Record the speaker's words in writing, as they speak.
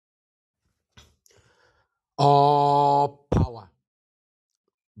All power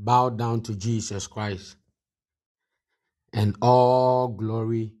bow down to Jesus Christ, and all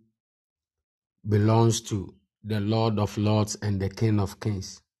glory belongs to the Lord of Lords and the King of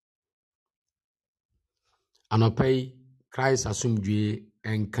Kings. Anɔpɛ Christ asomdwie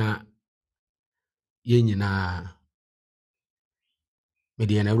enka yɛn nyinaa.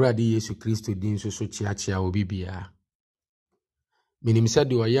 Mede yɛn Awurade Yesu Kristo din so kyeakyea obi biara. Menim sɛ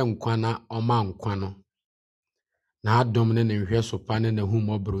deɛ ɔyɛ nkwa na ɔma nkwa no, na adom ne nhwɛ sopa ne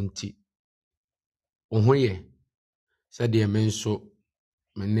n'ahummɔborɔ nti wo ho yɛ sɛdeɛ me nso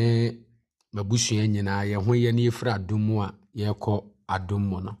me ne mabusua nyinaa yɛn ho yɛ ne yɛfiri adom mu a yɛrekɔ adom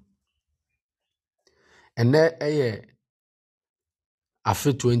mu no. Ɛnnɛ ɛyɛ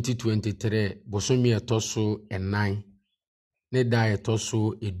afe 2023 bosomi ɛtɔ so ɛnan ne da ɛtɔ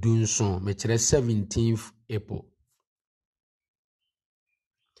so edunson mekyerɛ 17th April.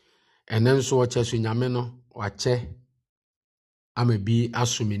 Ɛnɛ nso ɔkyɛ so nyame no wakyɛ ama bi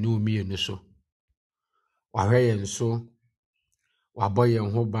asome ne umienu so. Wahwɛ yɛn so, wabɔ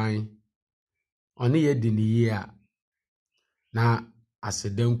yɛn ho ban. Ɔne yɛdi ne yie a na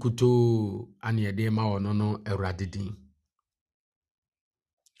aseda nkutoo ane yɛde ma ɔno no Awurade din.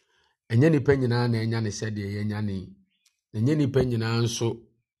 Ɛnyɛ nipa nyinaa na ɛnya ne sɛdeɛ yɛnya ne. Ɛnyɛ nipa nyinaa nso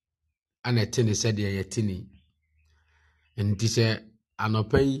ana ɛte ne sɛdeɛ yɛte ne. Nti sɛ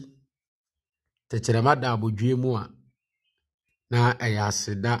anɔpa yi tɛkyerɛma da abodwie mu a na ɛyɛ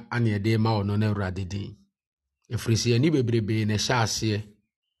aseda ane yɛde ma ɔno no Awurade din. Ɛfiri sɛ yɛni bebrebe na ɛhyɛ aseɛ.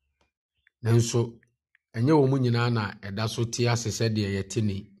 Nanso ɛnyɛ wɔ mu nyinaa na ɛda so te ase sɛdeɛ yɛte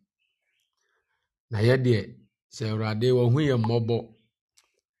ne. Na yɛdeɛ sɛ Awurade wɔhu yɛ mmɔbɔ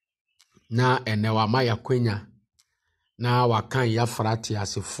na ɛnɛ wama yɛakwanya na wakan yɛafra te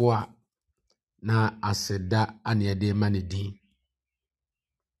asefoɔ a na aseda ane yɛde ma ne din.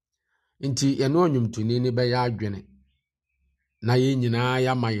 Nti yɛne ɔnwomtoni ne bɛyɛ adwene na yɛn nyinaa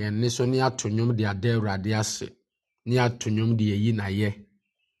yɛama yɛn ne so ne ato nnwom de ada Awurade ase ne ato nnwom de yɛyi na yɛ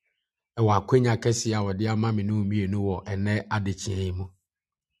ɛwɔ akwanya kɛseɛ a wɔde ama me ne umienu wɔ ɛnɛ adekyee yi mu.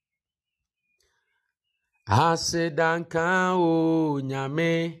 Asedanka o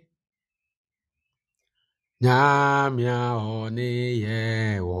nyame nyame a ɔne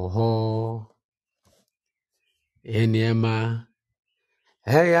yɛ wɔ hɔ eniema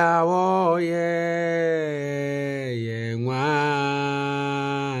ɛya wɔyɛ yɛ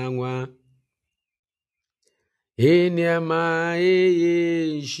nwanwa eniema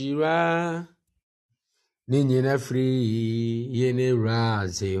eye nhyira ne nyina firi yene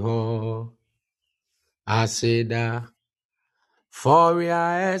raze hɔ. Aseda foria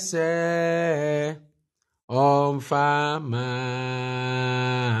ese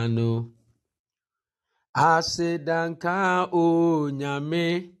omfamano. Asedanka o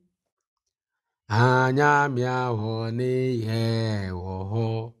nyame anyame ahone ye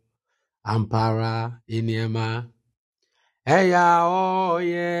woho ampara eniema eya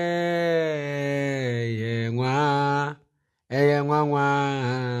oye ye nwa eye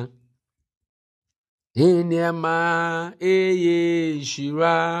nwa eniema eye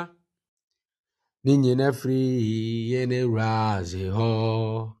shira ni nyina firi yene raze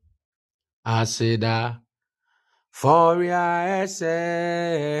ho. Aseda foria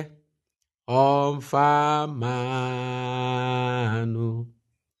ese omfamano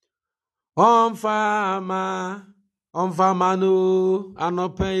omfamano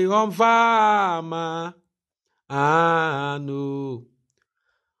anopei omfama anu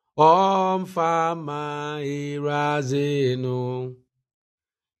omfama irazeno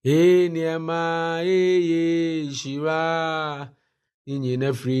eniema eye shira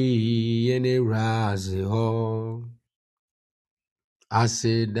inyina free yene raze ho.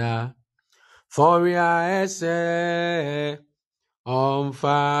 Aseda foria ese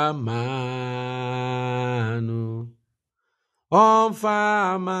omfamano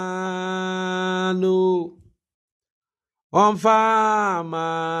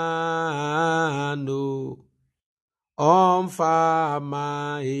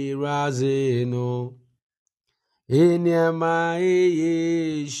omfama irazeno eniema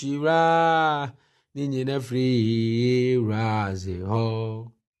eye shira ni nyina firi raze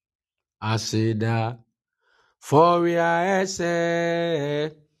ho. Aseda foria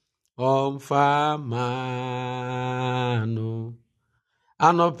ese omfamano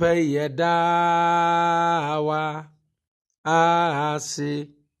anope yedawa ase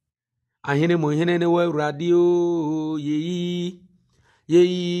ahene mo hene ne wa radio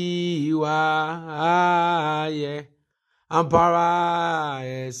yeyi wa aye ampara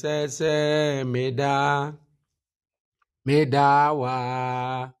esese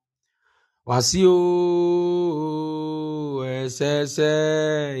medawa wasio esese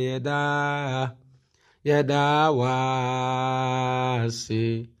yeda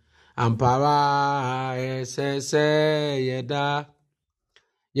wasi ampara esese yeda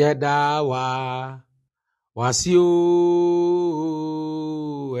wasio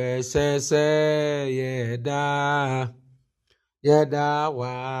esese yeda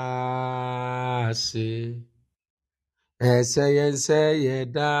wasi ese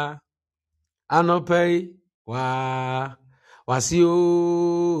yeda anopei wasio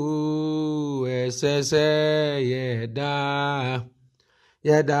esese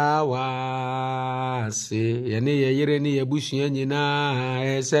yeda wasi yene yeyere ni yebusua nyina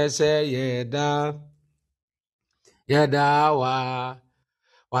esese yeda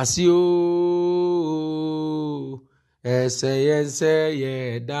wasio ese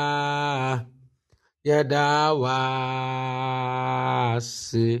yeda wasi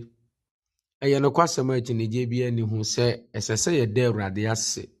eye no kwasem akyinegye bi ani hu se esese yeda Awurade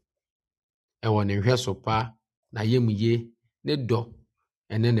ase ewo ne hweso pa na yemye ne do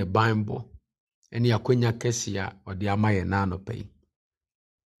ene ne Bible ene akonya kese a ode ama ye na anopai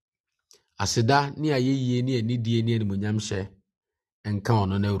aseda ne ayeye ne anidie ne animonyam hye enka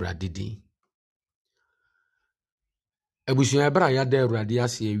ono na Awurade din abusua ebra ya da Awurade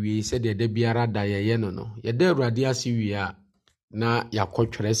ase awie se de biara da ye no yeda Awurade ase wie a na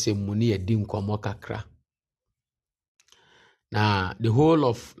yakotwere se mu ne yedi nkomo kakra. Now, the whole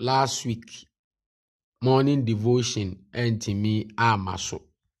of last week, morning devotion and me amaso.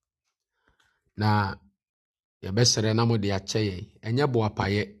 Na yebesere na mo de akyeye enye bo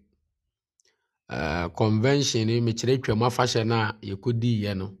apaye convention me kire twam afahye na yekodi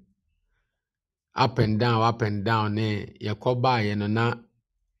ye no up and down ne yekoba ye no na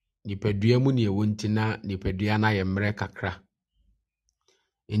nipadua mu ne ewonti na nipadua na ye mre kakra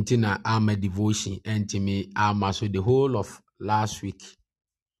enti na ama devotion and me amaso the whole of last week.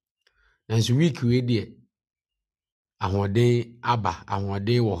 And week we de ahoden aba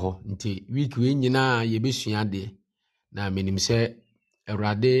ahoden wo ho nti week we nyina yebesua de na menim se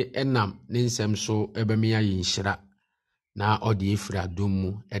Awurade enam ne nsem so ebemia yinhira na ode efiri adom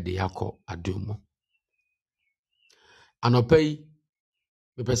mu ede yakọ adom mu anopai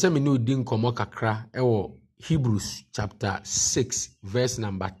mepese me ne odi nkomo kakra ewo Hebrews chapter 6 verse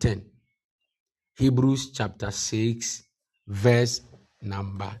number 10. Hebrews chapter 6 verse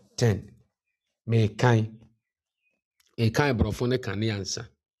number 10. Me kan brofo ne kan yansa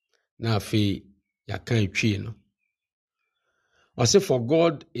na afi ya kan twi no. I say, for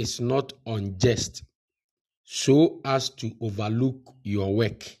God is not unjust so as to overlook your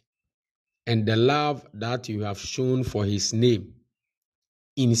work and the love that you have shown for his name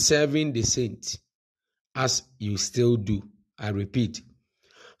in serving the saints as you still do. I repeat,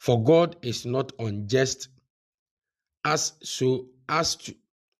 for God is not unjust so as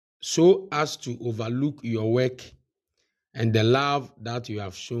to overlook your work and the love that you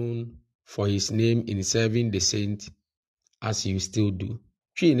have shown for his name in serving the saints as you still do.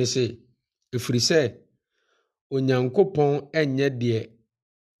 Twi ne say, efiri say Onyankopon enye de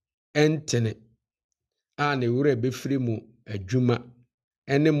entene a ne wura befiri mu adwuma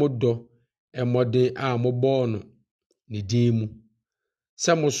ene modo emode a mobɔ no ne din mu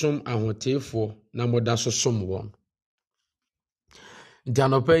sɛ mosom ahotefo na moda so som wɔn.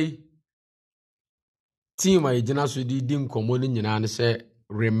 Ntanopai team a yegyina so di nkomo no nyina ne sɛ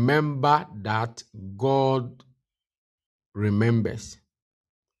remember that God remembers.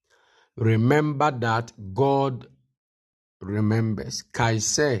 Remember that God remembers.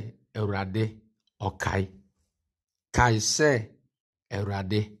 Kaise Awurade okai. Kaise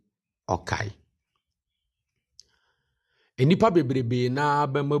Awurade okai. Enipa bebrebe na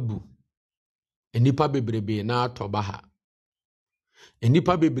bemabu. Enipa bebrebe na tobaha.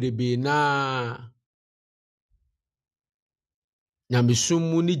 Enipa bebrebe na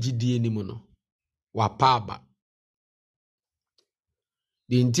nyamisumu ni jidie ni mu no. Wapaba.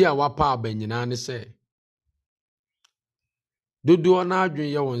 Di nti a wapaba nyina ne se dodo na adwen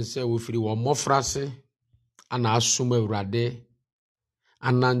ye won se wofiri wo mmofrase ana asoma Awurade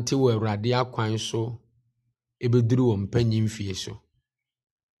anante wo Awurade akwan so ebeduru wo mpanyin fie so.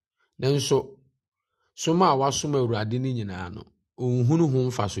 Nenso soma a wasoma Awurade ni nyina no onhunu ho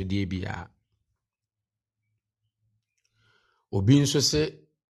mfasode bia. Obi nso se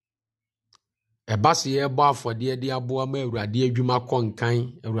ebase ye bɔ afɔde de aboa ma Awurade adwuma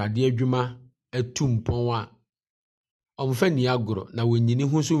kɔnkan Awurade adwuma atumpɔn a ɔmfa ni agoro na wonyini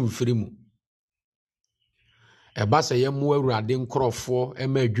ho so mfiri mu. Ebase ye mo Awurade nkrɔfo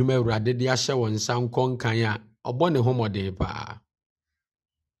ema adwuma Awurade de ahyɛ wɔn nsa nkɔnkan a ɔbɔ ne homɔden pa.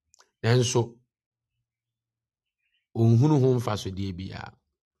 nanso onhunu ho mfasodie bia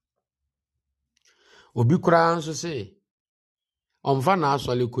obi koraa nso se omfa na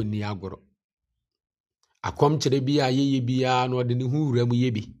asole konni agoro akom kyere bia yeye bia na ode ne hu wura mu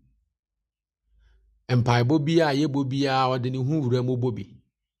ye bi empaibo bia yebo bia ode ne hu wura mu bo bi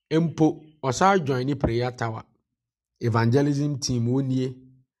empo osa join ni prayer tower evangelism team wonie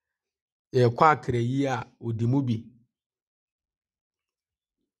ye kwa akrayi a odi mu bi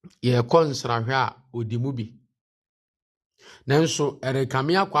ye konsrahwe a odi mu bi nanso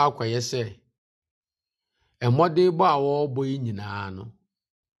erekame akwa akwaye se emode bo a wo bo yi nyinaa no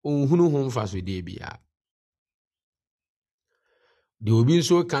onhunu ho mfasodie bia de obi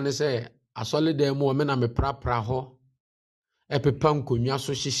nso kan se asole dem mo me na me prapra ho epepa nkonwa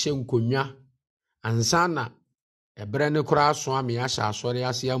so hyehye nkonwa ansa na ebre ne kora so ame ya sha asore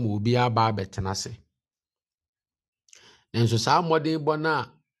ase ya ma obi aba abetena se nanso saa mode bo na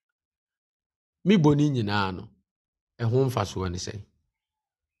mi boni nyinaa no ho mfaso ne se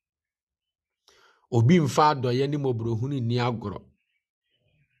obi mfa adoye ni mobrohunu ni agoro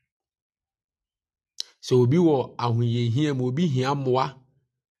se obi wo ahoyehia ma obi hia moa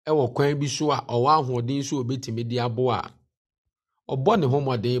ewo kwan bi so a owa ahoden so obetimi de abo a obo ne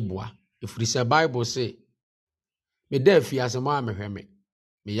homoden boa efiri se bible se me da afiase ma mehweme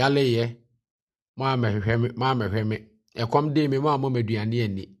me yaleye ma mehweme ekom de me ma maduane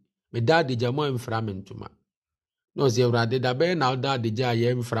ani me da adegya ma mfra me ntoma no ze urade da be na da adegya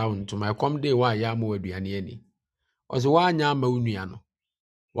ye mfra ntoma ekom de wa ya ma waduane ani o se wa anya ma unua no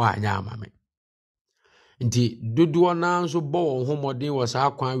wa anya ama me nti dodo na nso bo won homodin wo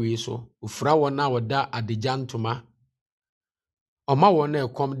saa kwan wi so ofra wona woda adegya ntoma oma wona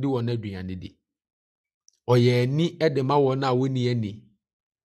ekom de wona aduane di oye ani ede ma wona woni ani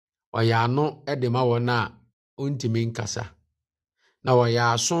oye ano ede ma wona ontimi nkasa na oye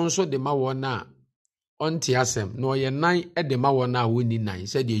aso nso de ma wona onti asem na oye nan ede ma wona woni nan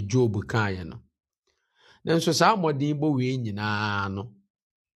se de Job kan ye no nanso saa modin bo we nyinaa no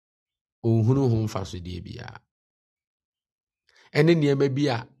onhunu ho mfasodie bia ene niema bi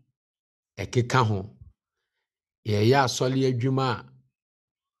a ekeka ho ye ya asole adwuma a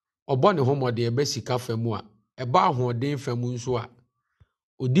obo ne homode ebe sika famu a eba ahoden famu nso a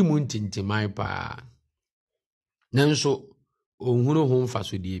odi mu ntintimai pa nanso onhunu ho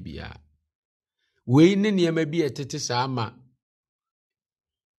mfasodie bia we ne niema bi etete saa ma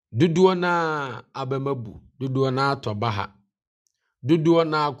dodo na abamabu dodo na atobaha dodo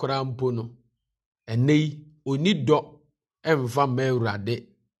na akora mpo no enei oni do emfa ma Awurade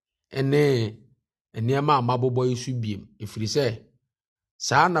ene eniema amabobo isu biem efiri se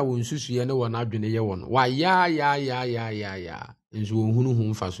saa na wonsusuye ne wona adwene ye won wa ya nso onhunu hu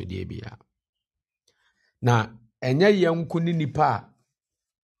mfasodie bia na enye yenku ni nipa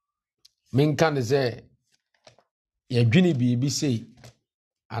menka ne se yedwene biibi sei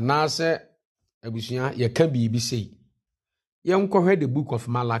anase abusua yeka biibi sei yenkohwe the book of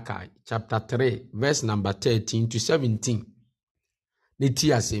Malachi chapter 3 verse number 13 to 17 ne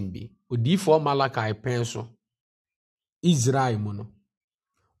ti asembi odifo Malachi pen so Israel mu no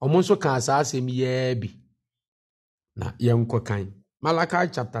omonso kan sa asem ye bi na yenkokan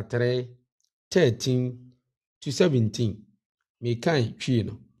Malachi chapter 3 13 to 17 me kan twi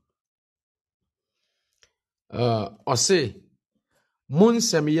no ose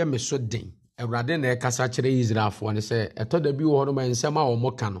monsem ye me so den Awurade na ekasa kire Israelfo ne se etoda bi wo no ma nsem a wo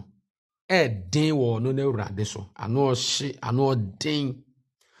moka no den wo no na Awurade so ano hye ano den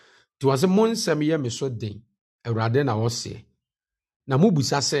ti wase monsem ye me so den Awurade na wo se na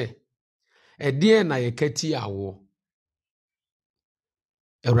mubusa se edie na yekati awo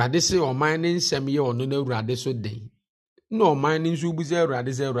Awurade se oman ne nsem ye ono na Awurade so den na oman ne nso buza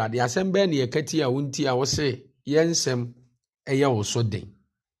Awurade se Awurade asem be na yekati awo nti a wo se ye nsem eye wo so den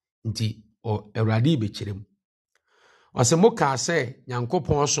nti o Awurade be kirem ose moka se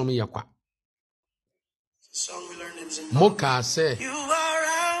Nyankopon som ye kwa moka se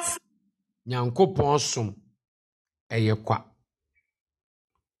Nyankopon som eye kwa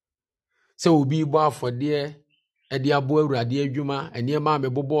se obi bo afode edi abo Awurade adwuma eniema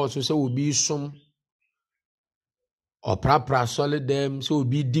amebobo so se obi som oprapra solidem se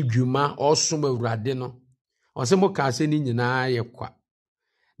obi di dwuma osom Awurade no ose moka se ni nyina ye kwa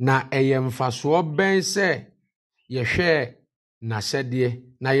na eye mfaso ben se ye hwe na sede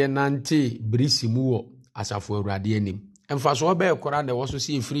na ye nante brisimu wo asafo Awurade anim mfaso be ekora na wo so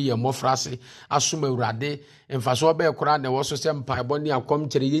se efiri ye mofrase asom Awurade mfaso be ekora na wo so se mpaebo ni akom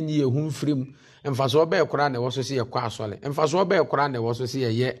kire ye nyi ehum firim mfaso be ekora na wo so se ye kwa asole mfaso be ekora na wo so se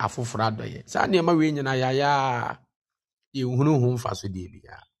ye afofra doye sa ne ma we nyina ya ye hunu hu mfaso de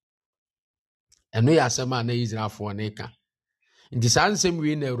bia eno ya asema na Israelfo ne ka nti saa nsɛm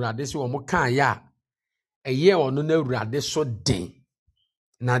wi na Awurade sɛ wɔn ka ya ɛyɛ ɔno na Awurade so den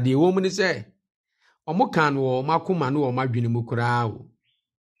na de wo mu ne sɛ wɔn ka no wɔn akoma no wɔn adwene mu koraa o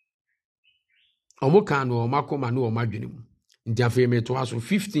wɔn ka no wɔn akoma no wɔn adwene mu nti afei meto aso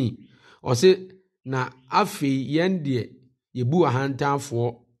 15 ɔsɛ na afei yɛn deɛ yɛbu ahantanfoɔ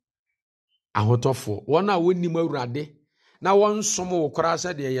ahotɔfoɔ wɔn a wɔnnim Awurade na wɔn som wo koraa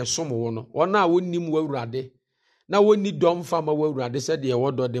sɛ deɛ yɛsom wo no wɔn a wɔnnim wo Awurade na wɔnni dɔm fa ma wo Awurade sɛ deɛ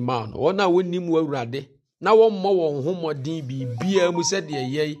wɔdɔ de ma no wɔn a wɔnnim wo Awurade na wɔmmɔ wɔn homɔden biribiara mu sɛ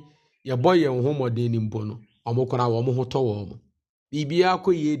deɛ yɛbɔ yɛn homɔden ni mpo no ɔmo koraa wɔn ho tɔ wɔn mo biribiara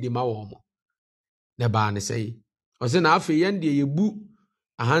kɔ yie de ma wɔn mo na baa ne sɛ yi ɔsɛ na afei yɛn deɛ yɛbu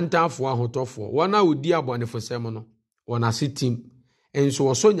ahantanfoɔ ahotɔfoɔ wɔn a wɔdi abɔnefosɛm no wɔn ase tim nso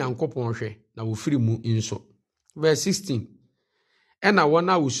wɔsɔ Nyankopɔn hwɛ na wɔfiri mu nso verse 16 ɛna wɔn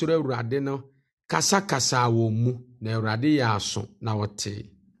a wɔsoro Awurade no kasa wɔn mu na Awurade yɛ aso na wɔte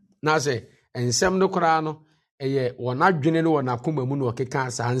na sɛ nsɛm no koraa no ɛyɛ wɔn adwene no wɔn akoma mu na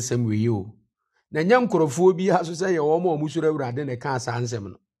wɔkeka saa nsɛm wei o na nyɛ nkorɔfoɔ bi aso sɛ yɛ wɔn a wɔsoro Awurade na ka saa nsɛm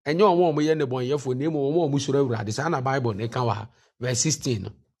no ɛnyɛ wɔn a wɔyɛ nnebɔnyɛfoɔ na wɔn a wɔsoro Awurade saa na Bible ne ka wɔ ha verse 16 no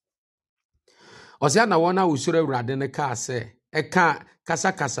ɔsɛ na wɔn a wɔsoro Awurade no ka sɛ ɛka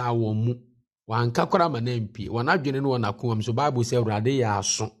kasa wɔn mu wanka koraa ma na mpie wɔn adwene no wɔn akoma mu so Bible sɛ Awurade yɛ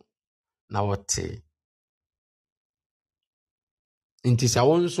aso na wɔte nti sɛ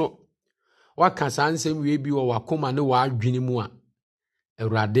wɔn nso waka saa nsɛm wie bi wɔ wakoma ne wadwene mu a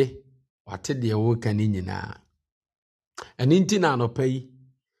Awurade wate deɛ wɔka ne nyinaa ɛno nti na anɔpa yi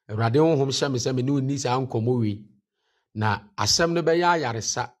Awurade honhom hyɛ me sɛ me ne onni saa nkɔmmɔ wei na asɛm no bɛyɛ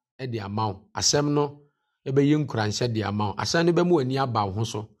ayaresa de ama wo asɛm no ɛbɛyɛ nkuranhyɛ de ama wo asɛm no bɛma w'ani aba wo ho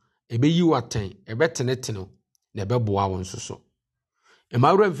so ɛbɛyi w'atɛn ɛbɛtenetene na ɛbɛboa wo nso so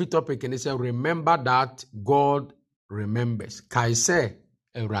ɛmawura mfi topic ne sɛ remember that God remembers kae sɛ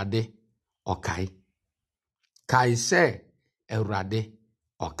Awurade ɔkae kae sɛ Awurade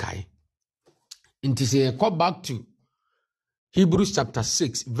ɔkae nti sɛ yɛkɔ back to Hebrews chapter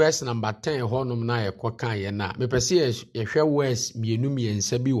 6 verse number 10 hɔnom na yɛkɔ kan yɛ na mepɛ sɛ yɛhwɛ words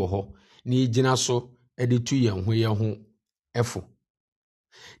mmiɛnsa bi wɔ hɔ na yɛgyina so de tu yɛn ho ɛfo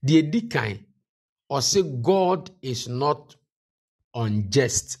deɛ di kan ɔsɛ God is not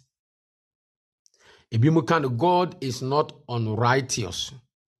unjust ebi mu kan God is not unrighteous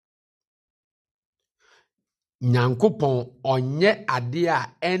Nyankopɔn ɔnyɛ ade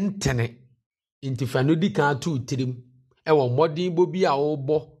a ɛntene nti fa no di kan to tirim ɛwɔ mmɔden bɔ bi a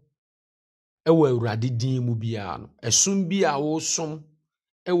wɔbɔ ɛwɔ Awurade din mu biara no ɛsom bi a wɔsom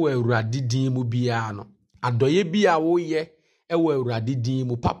ɛwɔ Awurade din mu biara no adɔyɛ bi a wɔyɛ ɛwɔ Awurade din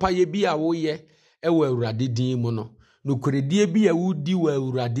mu papayɛ bi a wɔyɛ ɛwɔ Awurade din mu no nokoredie bi a wodi wɔ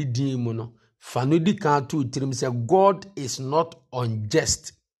Awurade din mu no fa no di kan to tirim sɛ God is not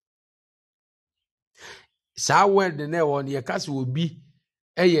unjust saa word na ɛwɔ no yɛka sɛ obi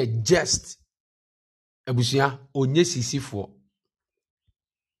ɛyɛ just abusua onye sisifoɔ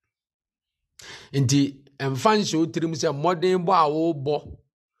nti ɛmfa nhyɛ wo tirim sɛ mmɔden bɔ a wɔbɔ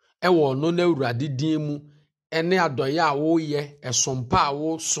ɛwɔ no na Awurade din mu ɛne adɔyɛ a wɔyɛ ɛsompa a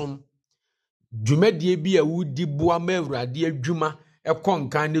wɔsom dwumadie bi a wodi boa ma Awurade adwuma ɛkɔ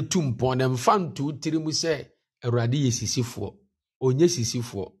nkan ne tumpɔn na mfa nto wo tirim sɛ Awurade yɛ sisifoɔ onye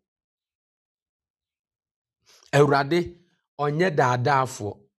sisifoɔ Awurade ɔnyɛ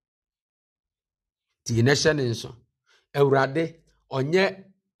daadaafoɔ ti ne hyɛ ne nso Awurade ɔnyɛ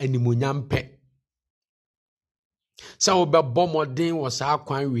animuonyam pɛ sɛ wobɛbɔ mmɔden wɔ saa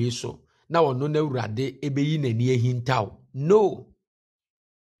kwan wei so na ɔno na Awurade ɛbɛyi n'ani ahintaw no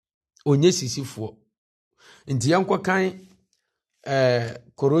onye sisifoɔ nti yɛnkɔ kan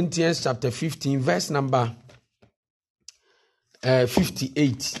Corinthians chapter 15 verse number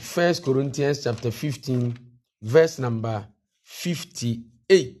 58 1 Corinthians chapter 15 verse number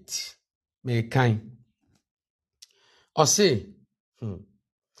 58 me kan ɔse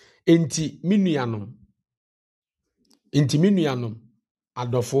enti minuanom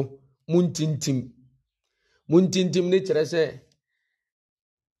adɔfo muntintim ne kyerɛ sɛ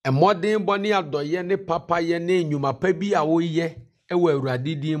mmɔden bɔ ne adɔyɛ ne papayɛ ne nnwuma pa bi a woyɛ ɛwɔ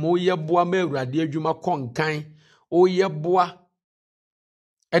Awurade din mu woyɛ boa ma Awurade adwuma kɔnkan woyɛ boa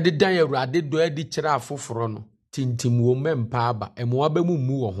ɛde dan Awurade dɔ adi kyerɛ afoforo no tintim wo mempa aba ɛmoa ba mu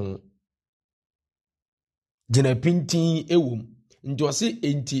mu wɔ ho gyina pintin ewom nti ɔse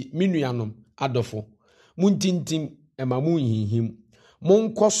enti minuanom adɔfo muntintim ɛma mu nhihim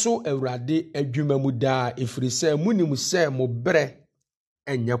monkɔ so Awurade adwuma mu daa ɛfiri sɛ munim sɛ mo brɛ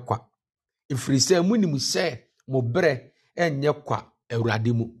ɛnyɛ kwa ɛfiri sɛ munim sɛ mo brɛ ɛnyɛ kwa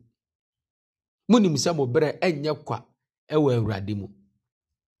Awurade mu Munim se mo bere enye kwa ewa Awurade mu.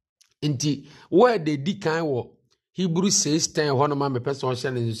 Nti word de di kan wo Hebrews 6:10 honoma me person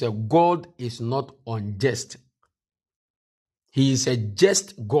hye say God is not unjust. He is a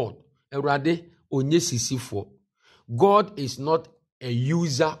just God. Awurade onye sisifo. God is not a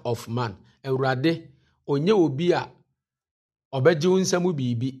user of man. Awurade onye obi a obeje unsemu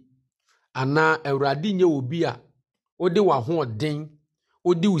bibi. Ana Awurade nye obi a ode wa hoden,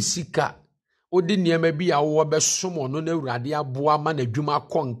 ode usika, ode niema bi a wo besom ono na Awurade aboa ma na dwuma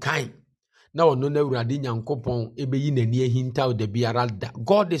konkan. Na ono na Awurade Nyankopɔn ebeyi nani ahinta o de biara da.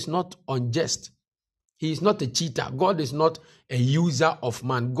 God is not unjust. He is not a cheater. God is not a user of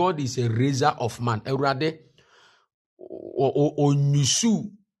man. God is a raiser of man. Awurade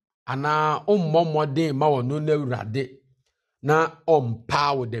onyusu ana ommomode ma ono na Awurade na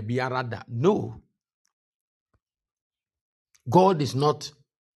ompa o de biara da. No. God is not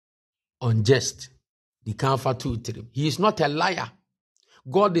unjust. The Kanfa 2:3. He is not a liar.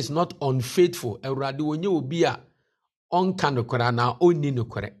 God is not unfaithful. Awurade wonye obi a onka nokora na onni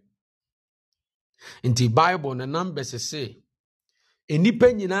nokore. Inti Bible na numbers say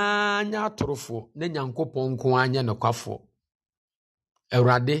enipa nyina nya atorofo na Nyankopɔn nko anya nokwafo.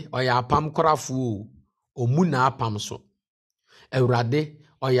 Awurade oya apam korafo omu na apam so. Awurade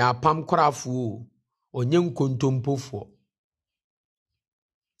oya apam korafo onye nkontompofo.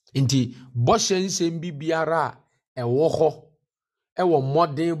 Inti boshen sembi biara ewo ho ewo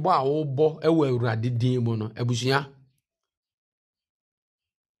modern bo a wo bo ewo Awurade din mu no abusua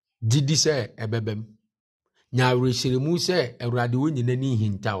didi se ebebem nya resiremu se Awurade wonyina ni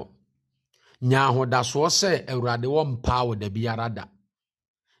hintaw nya ahodaso se Awurade wo mpa wo da biara da.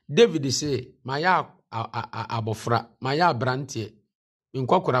 David se maya abofra maya brante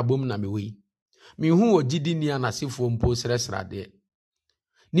nkokora bom na mewi mi hu ogidi ni anasefo mpo sresrade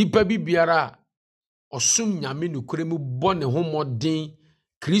nipa biara osum nyame nukure mu bone homodin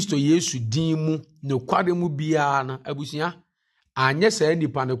Kristo Yesu din mu no kware mu biara na abusua anye sa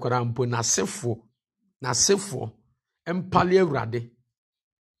nipa ne kwara mpo na sefo empale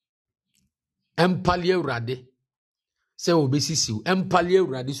Awurade se obesisiw empale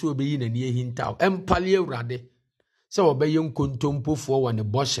Awurade se obeyi nani ahintaw empale Awurade se obeye nkontompofo wo ne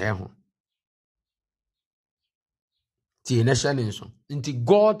boshe ho ti na hye ne so. Nti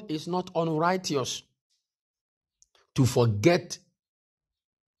God is not unrighteous to forget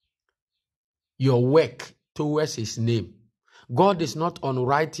your work towards his name. God is not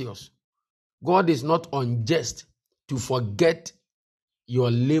unrighteous. God is not unjust to forget your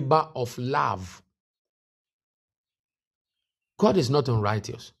labor of love. God is not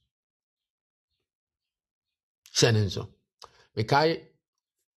unrighteous. Shenenso. Mekai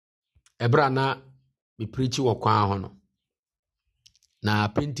ebra na me preachi wo kwan ho no. Na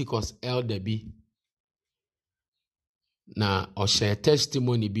Pentecost elder bi na o share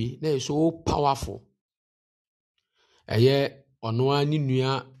testimony bi na so powerful. Eye ono ani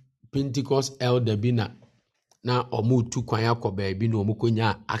nua Pentecost elder bi na omu tu kwan akoba bi na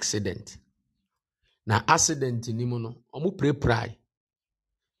omukonya accident. Na accident ni mu no omu pray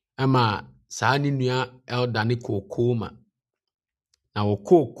ama saa ni nua elder ni kokoma. Na wo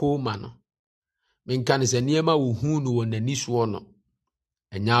kokoma no menka ne se niema wo hu no wo nani so no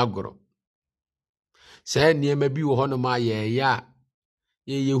enya agoro. Saa niema bi wo hono ma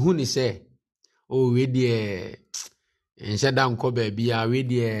ye hu ni se o we de ensheda nko ba bia we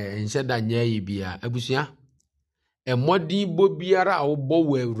de ensheda nyayi bia abusua emodin bo biara a wo bo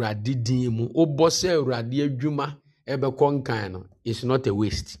wo Awurade din mu wo bo se Awurade adwuma ebe konkan no is not a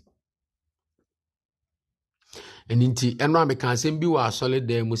waste. Eninti eno ameka asem bi wa solid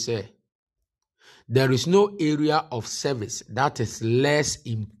dem mu se there is no area of service that is less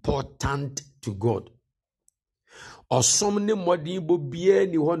important to God. Osom ne modin bo bia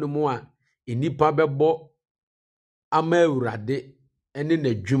ni hono mu a enipa bebo ama Awurade ene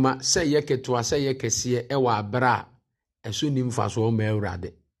n'adwuma se ye keto se ye kese e wa abra eso ni mfaso ma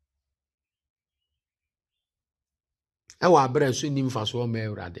Awurade. E wa abra eso ni mfaso ma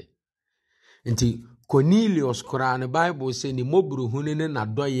Awurade. Nti Cornelius kora ne Bible say ni mobru hunu ne na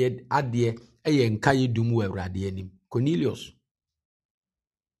doye ade eye nkaye dum wa Awurade anim. Cornelius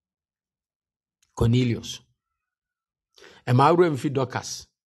Emawro mfi Dorcas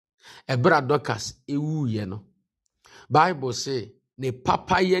ebra Dorcas ewu ye no Bible say ne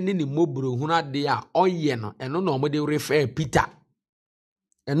papa ye ne mobru hunu ade a oye no eno na omode refer Peter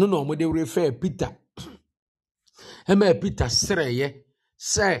Ema Peter sreye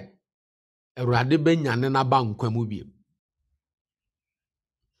se Awurade benyane na ba nkwamu bi.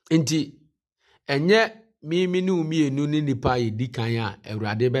 Enti enye mimi ne umienu ni nipa yedi kan a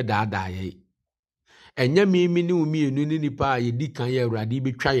Awurade be daada ye. Enya mimi ni umienu ni nipa ye di kan ye Awurade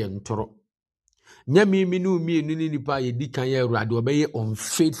betwa ye ntoro. Nya mimi ni umienu ni nipa ye di kan ye Awurade obeye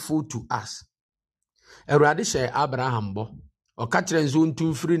unfaithful to us. Awurade hye Abraham bo. Oka kire nso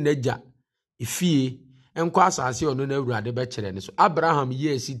ntumfiri n'agya efie enko asase ono na Awurade be kire ne so. Abraham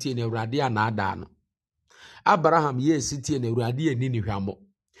ye sitie na Awurade anaada no. Abraham ye sitie na Awurade ani ni hwamo.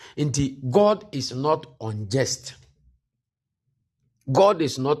 Inti God is not unjust. God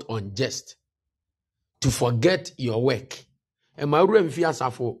is not unjust to forget your work. Emawura mfi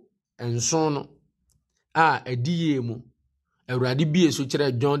asafo enson no ediye mu Awurade bie so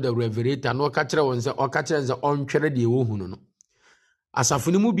kire John the Revelator no ka kire won se oka kire nze ontwere de wo hunu no.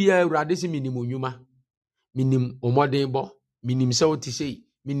 Asafo ni mu bia Awurade se minim onwuma, minim omoden bo, minim se otisei,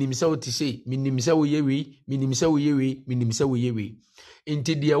 minim se otisei, minim se woyewi, minim se woyewi, minim se woyewi.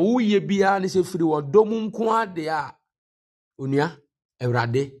 Inti de wo ye bia ne se firi wodom nko ade a onua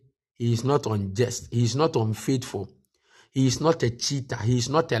Awurade, he is not unjust, he is not unfaithful, he is not a cheater, he is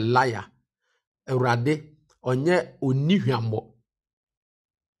not a liar. Awurade onye onihwambo.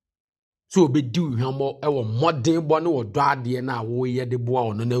 So obedi hwambo ewo modern bo ne wodo ade na wo ye de boa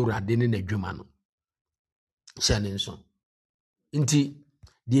ono na Awurade ne nadwuma no. Shanenso. Inti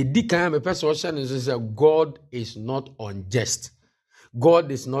the dikan me person shanenso say God is not unjust.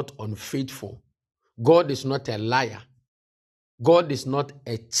 God is not unfaithful. God is not a liar. God is not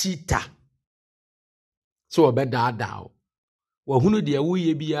a cheater. So obeda dao. Wa hunu de wo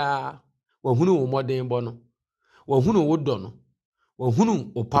ye bia, wa hunu wo modern bo no. Wa hunu wo do no. Wa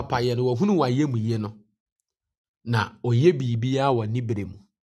hunu o papa ye no, wa hunu wa yemu ye no. Na oye bibia wa nibremu.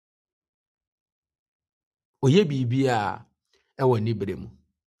 Oye bibia wa nibremu.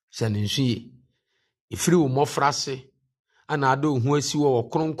 Shanenso ye. Ifiri wo mofrase ana ado hu asi wo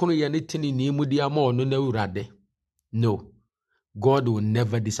kronkron ye ne tini ni mu dia ma ono na Awurade. No. God will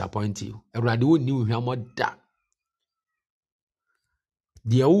never disappoint you. Awurade wo ni hwamo da.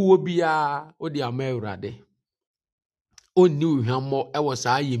 De wo bia o de ama Awurade. O ni hwamo ewo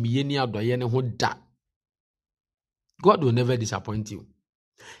saa yemiye ni adoye ne ho da. God will never disappoint you.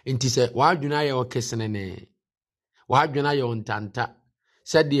 Enti se wadwena ye okesene ne. Wadwena ye ontanta.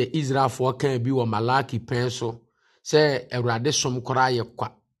 Se de Israel fo kan bi wo Malaki pen so. Se Awurade som kora ye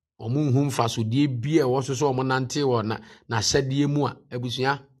kwa. Omu hu mfaso die bia wo so so omo nante wo na sedie mu a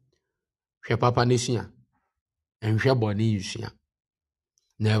abusua hwe papa ne sua enhwe bone yusua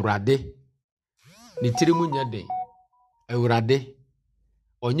na Awurade ne tirimu nya den. Awurade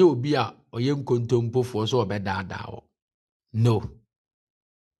onye obi a oye nkontompofo so obedaadaa wo. No.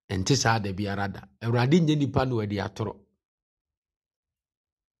 Enti saa da biara da. Awurade nye nipa no wadi atoro.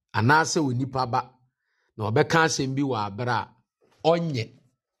 Anase wo nipa ba na obeka asem bi wa abra onye.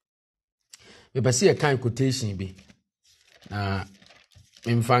 Mepese ye kan quotation bi. Na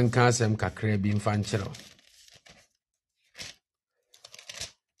mfa nka asem kakra bi mfa nkyerɛ.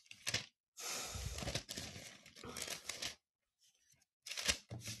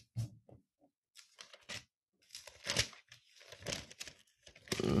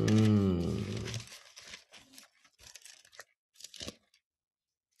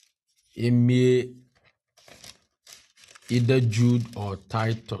 Emie either Jude or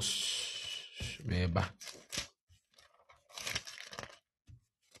Titus. Meba.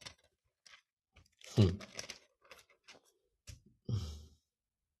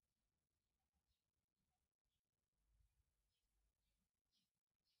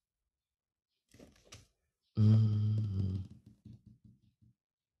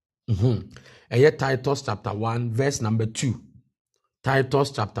 Titus chapter 1 verse number 2.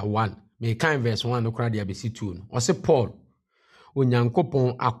 Titus chapter 1. Me kind verse 1 no crowd abesi 2 no. Ose Paul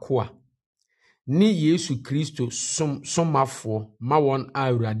onyankopon akoa ni Yesu Kristo somafo ma won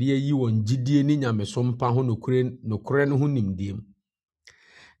Awurade yi won gidie ni nyamesom pa ho nokure no ho nimdiem.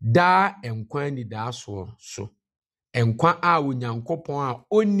 Da enkwa ni da so. Enkwa a onyankopon a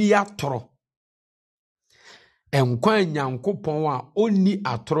oni atoro. Enkwa nyankopon a oni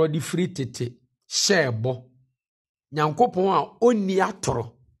atoro di firi tete hyebo. Nyankopon a oni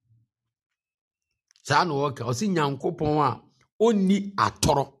atoro. Sa no woka osi nyankopon a oni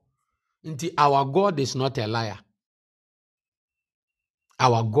atoro. Nti our God is not a liar.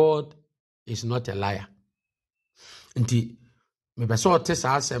 Our God is not a liar. Nti me be so te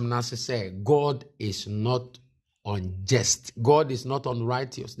sa asem na say God is not unjust. God is not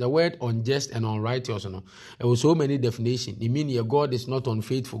unrighteous. The word unjust and unrighteous, there was so many definitions. It means God is not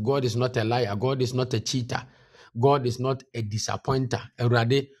unfaithful. God is not a liar. God is not a cheater. God is not a disappointer.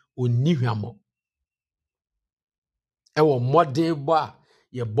 Erade onihwamo. Ewo modern ba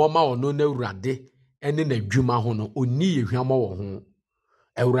ye boma ono na urade ene na dwuma ho no oni ye hwamo wo ho.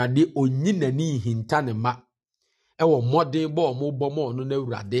 Awurade onyi nani hinta ne ma ewo modern bo mo bo mo no na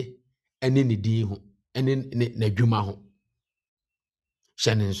Awurade ene ne din ho ene n'adwuma ho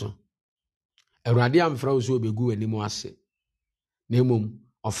hyene nso Awurade amfra wo so obegu animu ase na emom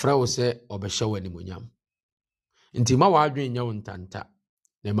ofra wo se obehye wo animonyam nti ma wadwen nya wo ntanta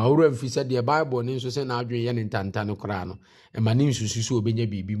na ma wura mfi se de Bible ne nso se na adwen ye ne ntanta no kra no e ma ne nsusu so obenya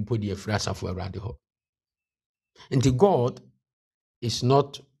bibi mpo de afira asafo Awurade ho nti God is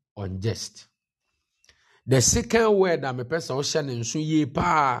not unjust. The second word that me pesa o hye ne nso ye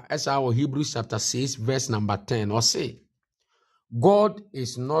pa esa o Hebrews chapter 6 verse number 10 or say God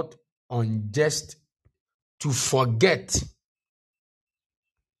is not unjust to forget.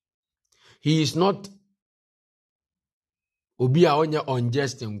 He is not obi a onye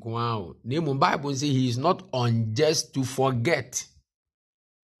unjust nkoa o. Na Bible say he is not unjust to forget.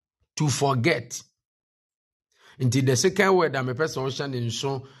 To forget. Nti the second word that me pesa o hye ne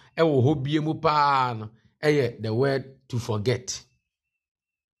nso e wo hobie mu pa no the word to forget.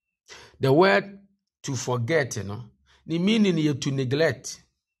 The word to forget, the meaning is to neglect.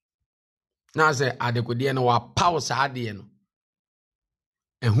 Now say adekode no wa pause ade no.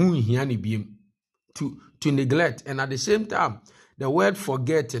 Ehun hia ne biem. To neglect, and at the same time the word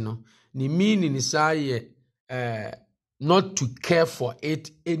forget, the meaning is not to care for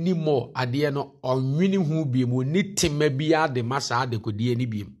it anymore. Ade no onwini hu biem oni tema bia de masa adekode ni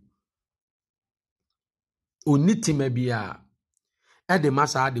biem. Oni tema bia de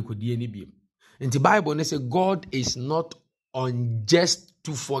masa adekode ni biem. And the Bible says God is not unjust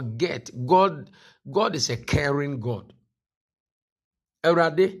to forget. God is a caring God.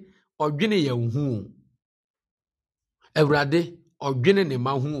 Ewurade odwene ye hu. Ewurade odwene ne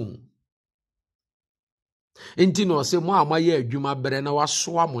ma hu. Enti no se mo amaye adwuma bere na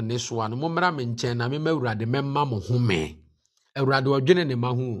wasoa mo ne soa no momra me nchen na me ma Ewurade memma mo home. Ewurade odwene ne ma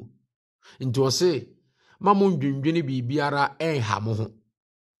hu. Enti o se ma mo ndwendwene bibiara enha mo ho.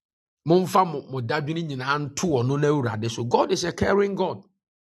 Momfa mo dadwene nyina anto ono na Ewurade so. God is a caring God.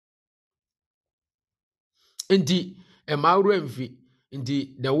 Inti emawremfi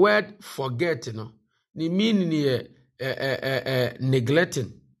inti the word forget the meaning is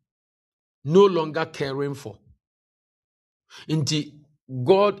neglecting, no longer caring for. Inti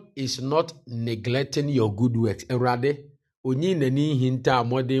God is not neglecting your good works. Erade onyi nani hinta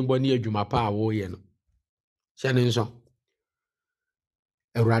modern boni adwuma pa wo ye no. Hyene nso.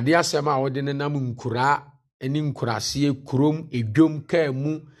 Erade asema wode ne nam nkura eni nkurase kurom edwom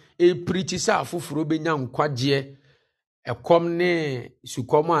kaamu preach sa afoforo benya nkwagye ekom ne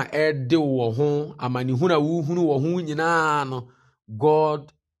sukom a ede wo ho amanihuna wo hunu wo ho nyina no.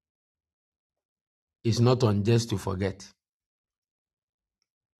 God is not unjust to forget.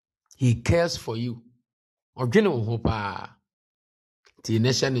 He cares for you. Odwene wo ho pa ti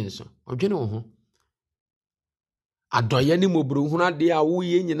ne hyene nso. Odwene wo ho adoye ni mobro hunu ade a wo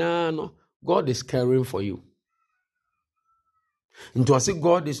ye nyina no. God is caring for you. Into say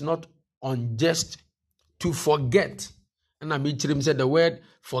God is not unjust to forget. And I'm said the word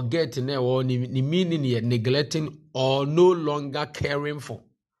forget the meaning here neglecting or no longer caring for.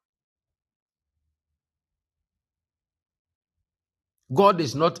 God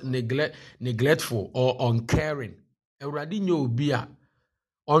is not neglectful or uncaring. Ewurade nye obi a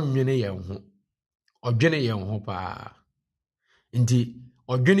onwene ye ho. Odwene ye ho pa. Nti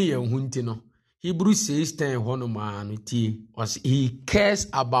odwene ye ho nti no. Hebrews 6:10 hono ma no ti. He cares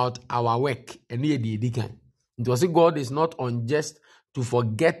about our work. And ye di edikan. It was God is not unjust to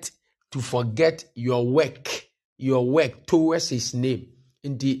forget your work towards his name.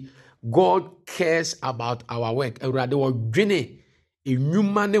 Indeed, God cares about our work. Ewurade wo dwene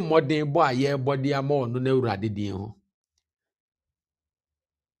enwuma ne modern bo aye body ama no na Ewurade din ho.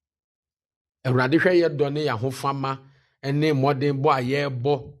 Ewurade hwe ye do ne ya ho fama ene modern bo aye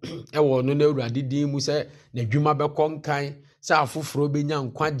bo ewo no na Ewurade din mu se na dwuma be konkan sa afoforo benya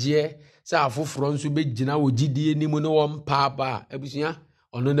nkwagye sa afoforo nso begina wo gidie nimu no wo mpaaba abusua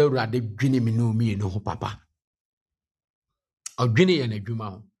ono na Ewurade dwene me no mi no ho papa. Odwene ye na dwuma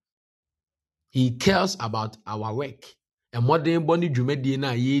ho. He cares about our work. A modern body dwumadie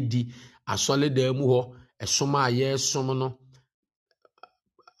na ye di asole da mu ho esoma aye som no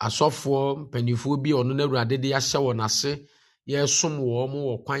asofo mpanifo bi ono na Ewurade de ahye wo nase ye som wo mo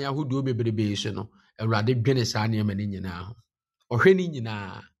wo kwan ahodo bebrebe so no Ewurade dwene saa ne ma ne nyina ho. Ohwe ni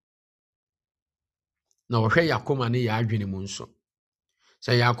nyina na ohwe yakoma ne ya adwene mu nso.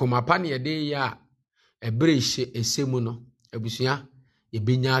 Sa yakoma pa ne yede ya ebreche esemu no abusua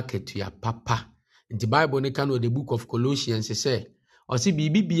ebenya aketua papa. Nti Bible ne kan o the book of Colossians say o se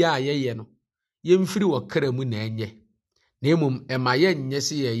bibibia ayeye no yemfiri wo kra mu na enye na emom ema ye nye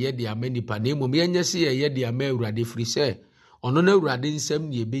se ye de ama nipa na emom ye nye se ye de ama awurade firi se ono na awurade nsam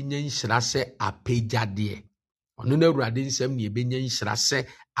ne ebenya nhyira se apegyade ono na awurade nsam ne ebenya nhyira se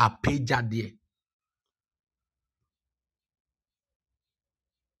apegyade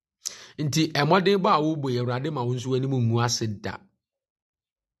nti emoden ba wo bo ye awurade ma wo nso anim ngu ase da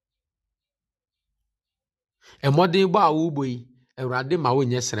emoden ba wo bo yi awurade ma wo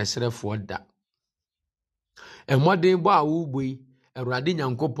nye sresrefo da emoden ba wo bo yi awurade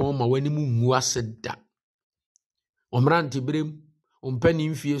nyankopɔn ma w'anim ngu ase da omrante brem ompani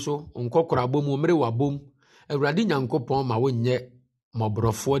mfie so onkokora bom omre wabom awurade nyankopɔn ma wo nye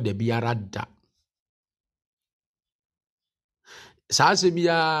mobrofo da biara da saase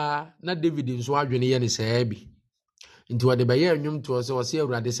bia na David nso adwene ye ne saabi nti wode be ye nwom to so se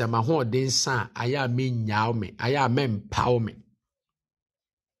awurade se ma ho den sa aya mennyaaw me aya mempaw me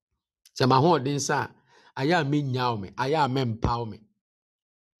se ma ho den sa aya mennyaaw me aya mempaw me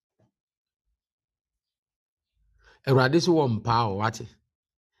awurade se wo mpaw wate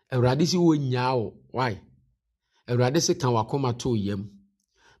awurade se wo nyaaw why awurade se kan wakoma to yam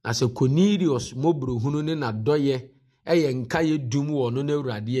na se Cornelius mobrohunu ne na doye eye nka ye dum wo no na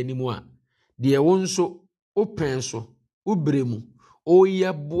awurade animu a de wo nso open so ubremu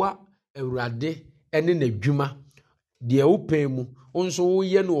oye boa awurade ene n'adwuma de open mu nso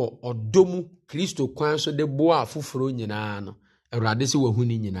woye no odomu Kristo kwan so de boa afoforo nyinaa no awurade se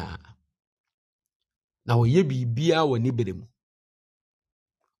wahuni nyinaa na oye bibia wani beremu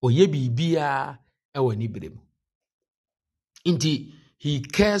oye bibia wani beremu inti he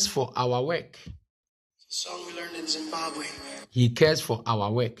cares for our work. Song we learned in Zimbabwe. He cares for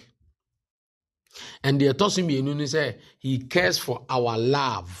our work. And the Etosumienu say he cares for our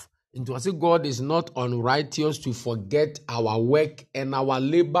love. And to say God is not unrighteous to forget our work and our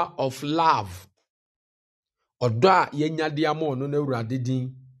labor of love. Oda yenya diamo no na urade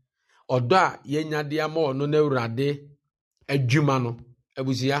din. Oda yenya diamo no na urade adwuma no.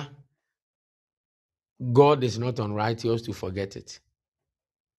 Ebusia. God is not unrighteous to forget it.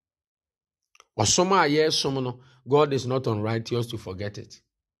 Osoma aye somo, God is not unrighteous to forget it.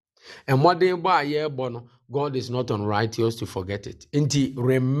 And what they buy aye bono, God is not unrighteous to forget it. Inti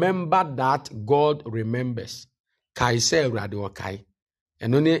remember that God remembers. Kai se urade okai.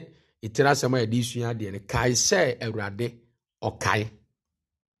 And only itira sama edisuya de kai se urade okai.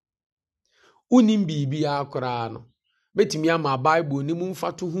 Unim bibia akora no. Betimi ama Bible ni mu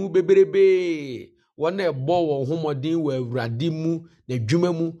mfatu hu beberebe. Wona ebo wo homodin wa urade mu na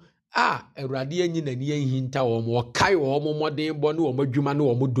dwuma mu awurade anyi nani hinta wo mo kai wo mo modin bo ne wo madwuma ne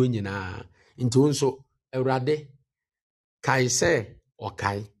wo modo nyina nti wonso awurade kai se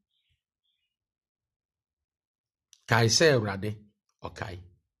okai kai se awurade okai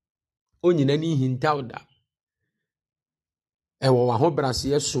onyina ni hinta oda ewo wa ho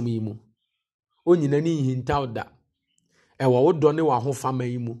brase asom yi mu onyina ni hinta oda ewo wo do ne wa ho fama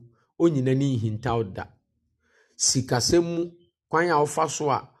yi mu onyina ni hinta oda sikasemu kwan a ofa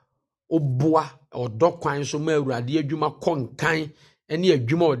so a oboa odo kwan so ma awurade adwuma konkan ene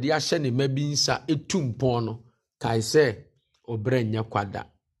adwuma ode ahye ne mabinsa etumpon no kai se obranya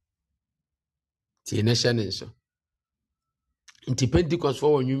kwada tie ne hye ne so nti Pentecost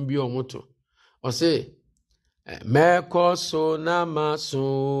for wonwum bi omoto o se meko so na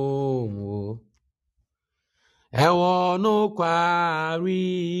maso ewo no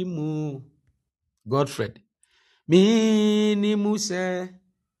kwari mu Godfred mi muse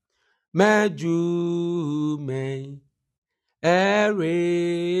Mejume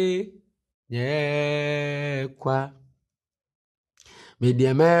ere nyekwa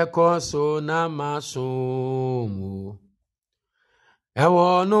Mediameko so na masomu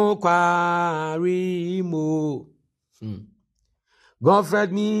Ewo no kwari mu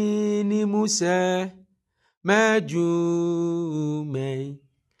Godfred ni muse Mejume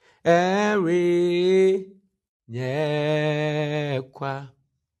ere nyekwa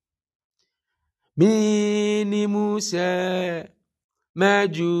Mini muse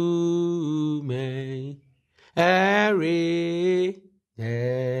mejume ere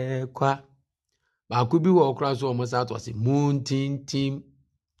ekwa bakubi wo okra so omo sa to se muntintim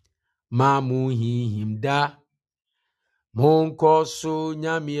mamu hihimda monkoso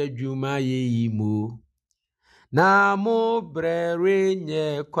nyame adwuma yeyimo na mo brere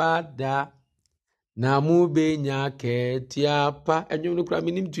nye kwada na mo benya ketiapa enyo no kra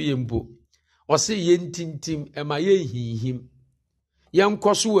minim tu yempo o se yentintim ema ye hihim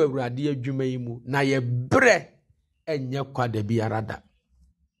yenkoso awurade adwuma yi mu na ye bre enye kwada biara da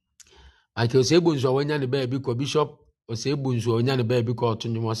ake osebunzo wanya ne ba bi ko bishop osebunzo wanya ne ba bi ko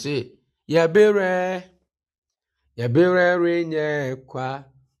tonwom se ye bere Yebere renye kwa.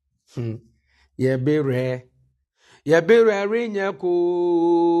 Yebere. Yebere renye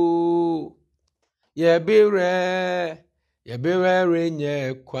ku. Yebere. Yebere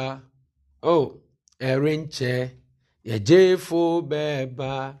renye kwa. Oh, erinche. Yejefo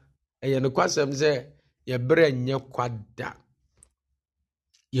beba. Eye no kwasem ze yebere nye kwa da.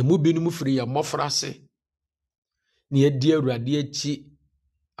 Yemu binum firi ya mofrase. Ni edi Awurade achi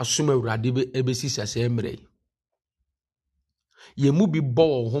asoma Awurade be ebesi sase emre. Yemu bi bɔ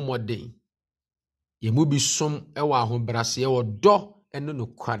wo homoden. Yemu bi som ewa ahobrase ewo dɔ ene no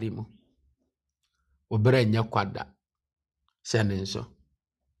kware mu. Obere nya kwada. Sene nso.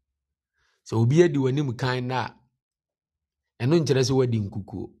 So obi edi wanim kan na eno nkyere se wadi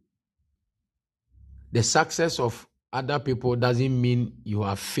nkukuo. The success of other people doesn't mean you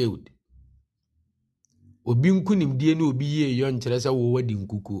have failed. Obi nkunimdie ne obi ye yo nkyere se wo wadi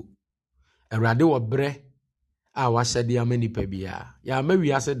nkukuo. Awurade wo bre a wasade amanipa bia. Ya ma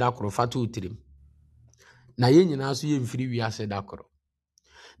wiase da koro fatu utirim. Na ye nyina so ye mfiri wiase da koro.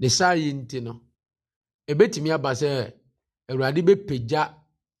 De sa yi nti no ebetimi aba se Awurade be pagya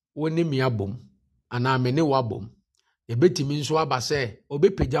woni me abom ana me ne wabom. Ebetimi nso aba se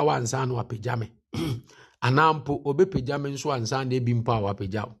obepagya wansa na wapagya me. Ana mpo obepagya me nso ansa na ebi mpa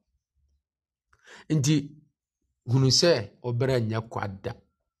wapagya. Nti hunu se obere nya kwada.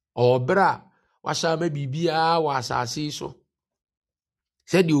 Obera washa ma bibia wa asase so.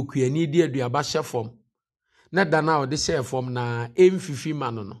 Se di okuani di aduaba hyefom. Na dana ode se fom na emfifi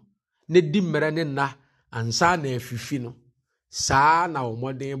ma no. Ne di mmere ne na ansa na afifi no. Saa na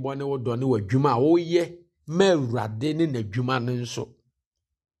omoden bone wo do ne wadwuma wo ye ma Awurade ne nadwuma no nso.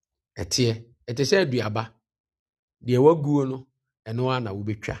 Ete se aduaba. De waguo no eno ana wo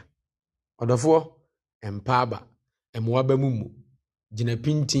betwa. Odofo empaba emwaba mumu. Gina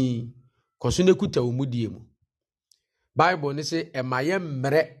pintin koso ne kuta wo mudie mu. Bible ne se emaye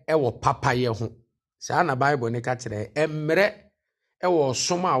mmere ewo papaye ho. Saa na Bible ne ka kire emmere ewo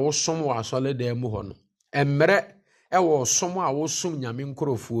som a wo som wo asole da mu ho no. Emmere ewo som a wo som nyame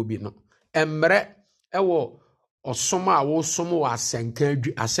nkorofo bi no. Emmere ewo osom a wo som wo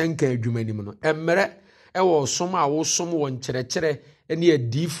asenka adwumanim no. Emmere ewo som a wo som wo nkyerɛkyerɛ ne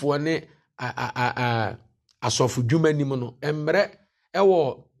adifo ne asofu dwumanim no. Emmere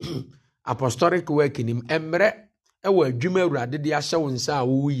ewo apostolic work nim. Emmere ewo adwuma Awurade de ahye wo nsa a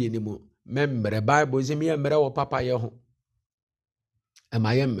wo ye nim. Memre Bible ze me emmere wo papa ye ho.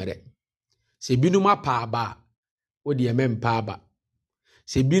 Emaye mmere. Se binum apa aba o de emempa aba.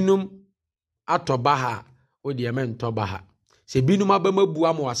 Se binum atoba ha o de ementoba ha. Se binum abamabu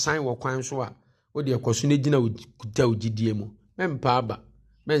am wasan wo kwan so a o de ekoso ne gina kuta ogidie mu. Mempa aba.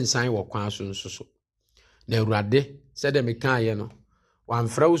 Mensan wo kwan so nso so. Na Awurade se de meka ye no.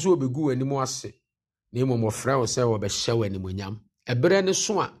 Wamfra wo so obegu wanimu ase. Na mmomofra wo se wo be hye wanimonyam. Ebere ne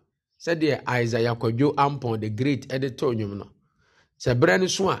so a se de Isaiah Kwadwo Ampon the great editor nyum no. Se ebere ne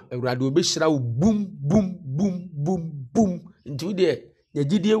so a Awurade obehira wo bum bum bum bum bum. Nti de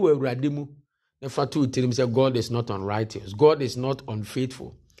nyagidie wo Awurade mu. Ne fatu tirim say God is not unrighteous. God is not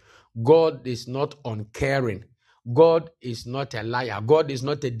unfaithful. God is not uncaring. God is not a liar. God is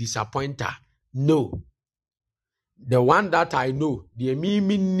not a disappointer. No. The one that I know, the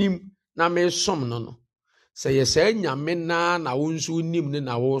nim na me som no no. Say ye say nyame na wo nso nim ne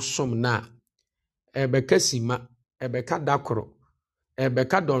na wo som na. Ebeka sima, ebeka dakoro.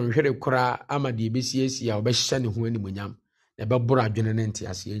 Ebeka donhwere kora ama de ebesiesi a obehye ne ho animonyam. Ebeboro adwene ne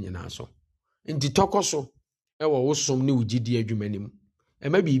ntiase nyina so. Nti tokoso ewo wo som ne ugidi adwumanim.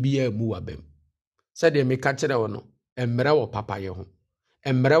 Ema bibia mu wabem. Sade me ka kire wo no, emmere wo papa ye ho.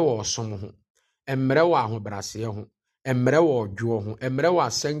 Emmere wo som ho. Emmere wo ahobrase ho. Emmere wo odwo ho. Emmere wo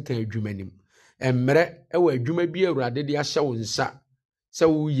asenka adwumanim. Emmere ewo adwuma bi Awurade de ahye wo nsa. Se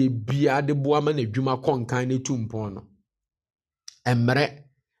wo ye bia de boama na adwuma konkan ne tumpon no. Emmere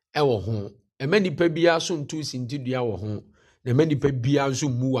ewo ho. Ema nipa bia so ntu sintidua wo ho. Na ema nipa bia nso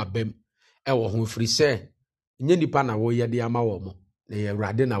mu wabem ewo ho firi se nye nipa na wo ye de ama wo mo. Na ye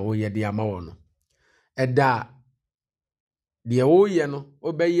Awurade na wo ye de ama wo no. Eda de wo ye no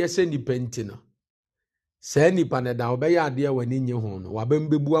obeye se nipa nti no. Se nipa na da obeye ade wani nye ho no wabem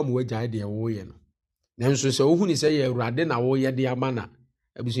bebu am wagyae de wo ye no. Nanso se wo huni se ye Awurade na wo ye de ama na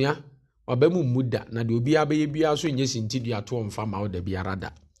abusua wabem muda na de obi abeye bia so nye sintidua to mfa ma wo da biara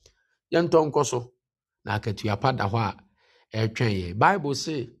da. Ye ntonkoso na akatua pada ho a etwen ye. Bible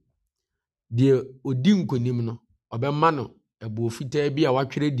say de odi nkonim no obema no ebo fitaa bi a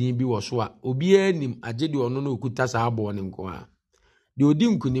watwere din bi wo so a obi anim agye de ono no okuta sa abo ne nko a de odi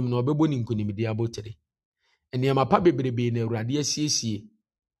nkonim no obebo ni nkonim de abotere ene ma pa bebrebe na Awurade asiesie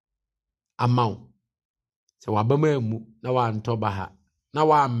amaw sɛ wabama mu na wantɔ ba ha na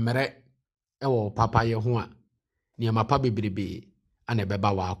wammrɛ ɛwɔ papa yɛ ho a nneɛma pa bebrebe ana ɛbɛba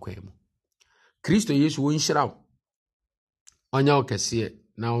w'akwan mu. Kristo Yesu wonhyira wo ɔnyɛ wo kɛseɛ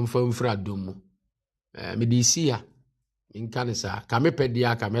na ɔmfa mfiri adom mu. Mede isi ya nka ne saa ka mepɛ deɛ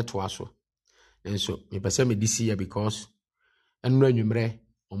aka mɛtoa so nso mepɛ sɛ mede si ya because ɛno anwummerɛ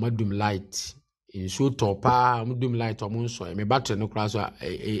ɔmadum light nsuo tɔ paa ɔmadum light ɔmo nsɔ me battery no koraa so a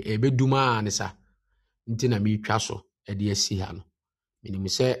ɛbɛdum a ne sa nti na metwa so ɛde asi ha no. Menim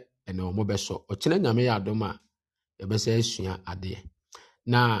sɛ ɛne ɔmo bɛsɔ ɔkyena nyame yɛ adom a yɛbɛsɛ asua adeɛ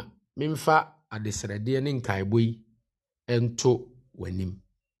na memfa adesrɛdeɛ ne nkaebɔ yi ɛnto w'anim.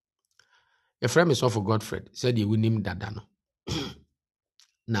 Yɛfrɛ me sɔfo Godfred sɛdeɛ wonim dada no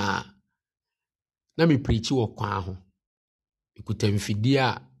na me preachi wɔ kwan ho ekuta mfidie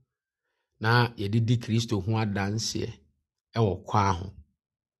a na yɛde di Kristo ho adanseɛ ɛwɔ kwan ho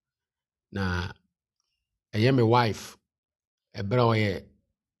na ɛyɛ me wife ɛbrɛ ɔyɛ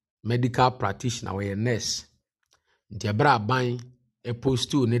medical practitioner ɔyɛ nurse nti ɛbrɛ aban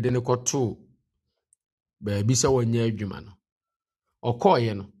ɛpostu ne de ne kɔto baabi sɛ wɔnyɛ adwuma no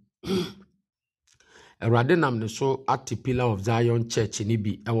ɔkɔɔyɛ no Awurade nam ne so ate Pillar of Zion Church ni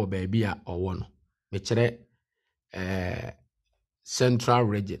bi ɛwɔ baabi a ɔwɔ no mekyerɛ Central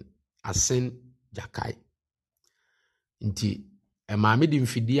Region Asen Jakai nti maame de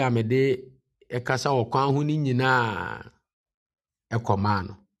mfidie a mede ɛkasa wɔ kwan ho ni nyinaa ɛkɔmaa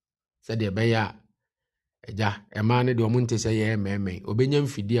no sɛdeɛ ɛbɛyɛ a agya ɛmaa no deɛ ɔmo nte sɛ yɛyɛ mɛmɛn obɛnya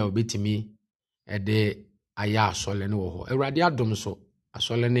mfidie a obɛtumi ɛde ayɛ asɔle no wɔ hɔ. Awurade adom so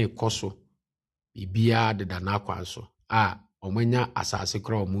asɔle no ɛkɔ so biribiara deda n'akwan so a ɔmanya asase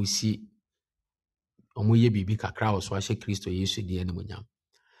koraa ɔmo si ɔmo yɛ biribi kakra wɔ so ahyɛ Kristo Yesu di animuonyam.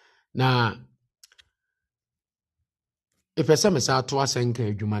 Na ɛpɛ sɛ mesa ato asɛnka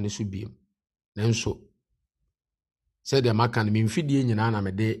adwuma no so biem nanso sɛdeɛ maka no memfidie nyinaa na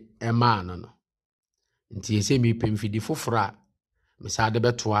mede ɛmaa no no nti yɛsɛ mepɛ mfidie foforɔ a mesa de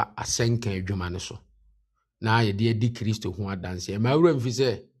bɛtoa asɛnka adwuma no so na yɛde adi Kristo ho adanseɛ. Ma awura mfi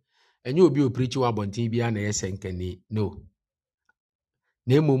sɛ ɛnyɛ obi opreachi wɔ abɔnten biara na ɛyɛ sɛnkani no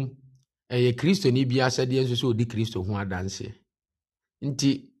na mmom ɛyɛ Kristo ni biara sɛdeɛ nso sɛ ɔdi Kristo ho adanseɛ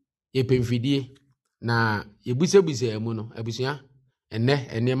nti yɛpɛ mfidie na yɛbusabisa mu no abusua ɛnɛ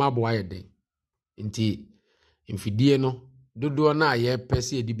nneɛma aboa yɛ den nti mfidie no dodoɔ na yɛpɛ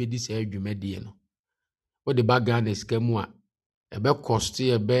sɛ yɛde bɛdi saa adwumadie no wode ba Ghana sika mu a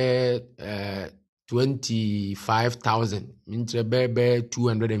ɛbɛkɔste ɛbɛ 25,000 mintre bɛɛ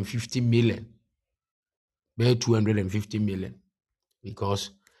 250 million bɛɛ 250 million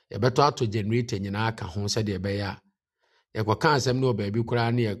because yɛbɛtɔ ato generator nyinaa aka ho sɛdeɛ ɛbɛyɛ a yɛkɔka asɛm ne wɔ baabi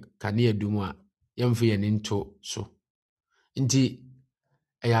koraa ne yɛkanea dum a yɛmfa yɛne nto so nti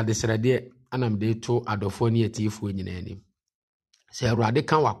ɛyɛ adesrɛdeɛ anam de to adɔfoɔ ne atiefoɔ nyinaa anim sɛ Awurade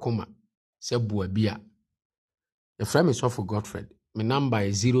ka wakoma sɛ boa bi a yɛfrɛ me sɔfo Godfred me number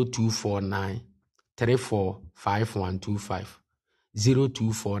yɛ 0249 345125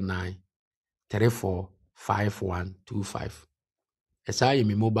 0249 345125 ɛsaa yɛ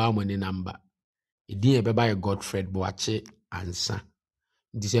me mobile money number ɛdin ɛbɛba yɛ Godfred Boakye ansa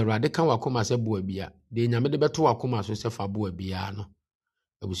nti sɛ Awurade ka wakoma sɛ boa bi a deɛ Nyame de bɛto wakoma so sɛ fa boa biara no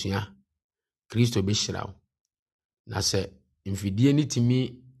abusua Kristo bɛhyira wo na sɛ mfidie ne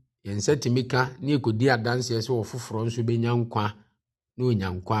timi yɛnsa timi ka ne ɛkɔdi adanseɛ sɛ wɔ foforɔ nso bɛnya nkwa na ɔnya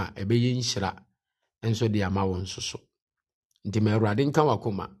nkwa a ɛbɛyɛ nhyira nso de ama wo nso so nti ma Awurade nka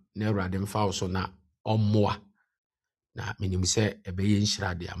wakoma na Awurade mfa wo so na ɔmmoa na menim sɛ ɛbɛyɛ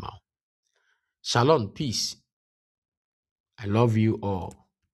nhyira de ama wo. Shalom, peace. I love you all.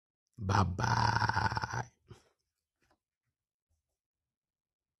 Bye bye.